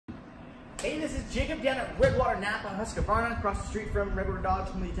Hey, this is Jacob down at Redwater Napa, Husqvarna, across the street from Redwater Dodge,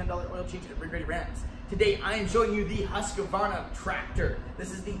 home of the $10 oil change at Rig Ready Rams. Today I am showing you the Husqvarna tractor. This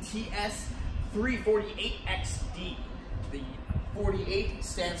is the TS348XD. The 48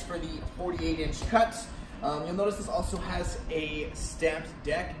 stands for the 48-inch cut. You'll notice this also has a stamped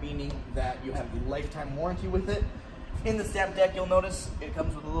deck, meaning that you have the lifetime warranty with it. In the stamped deck, you'll notice it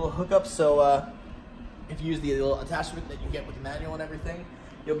comes with a little hookup, so if you use the little attachment that you get with the manual and everything,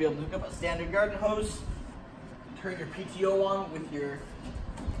 you'll be able to hook up a standard garden hose, turn your PTO on with your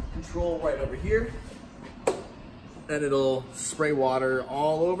control right over here, and it'll spray water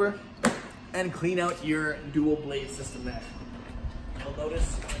all over and clean out your dual blade system there. You'll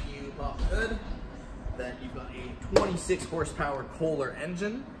notice when you pop the hood that you've got a 26 horsepower Kohler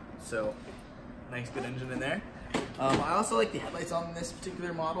engine, so nice good engine in there. I also like the headlights on this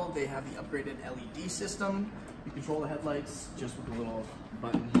particular model. They have the upgraded LED system. You control the headlights just with a little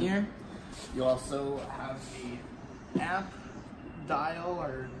button here. You also have the amp dial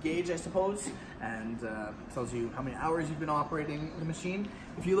or gauge, I suppose, and tells you how many hours you've been operating the machine.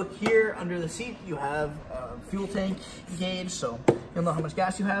 If you look here under the seat, you have a fuel tank gauge, so you'll know how much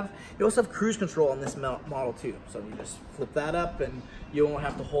gas you have. You also have cruise control on this model too, so you just flip that up and you won't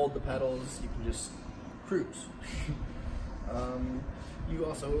have to hold the pedals. You can just cruise. You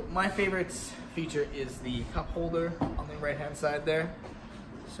also, my favorite feature is the cup holder on the right hand side there.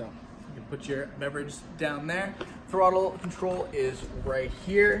 So you can put your beverage down there. Throttle control is right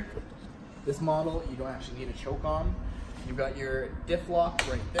here. This model, you don't actually need a choke on. You've got your diff lock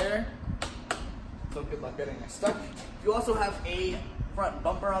right there. So good luck getting it stuck. You also have a front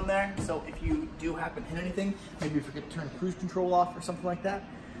bumper on there. So if you do happen to hit anything, maybe you forget to turn cruise control off or something like that,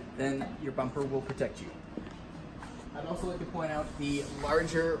 then your bumper will protect you. I'd also like to point out the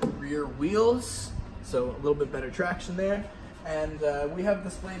larger rear wheels, so a little bit better traction there. And we have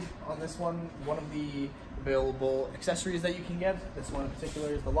displayed on this one of the available accessories that you can get. This one in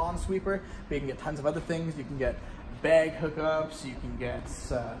particular is the lawn sweeper, but you can get tons of other things. You can get bag hookups, you can get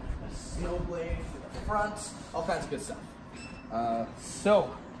a snow blade for the front, all kinds of good stuff.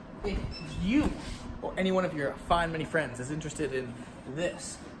 So if you or any one of your fine many friends is interested in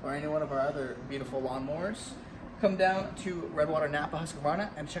this or any one of our other beautiful lawnmowers, come down to Redwater Napa Husqvarna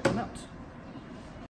and check them out.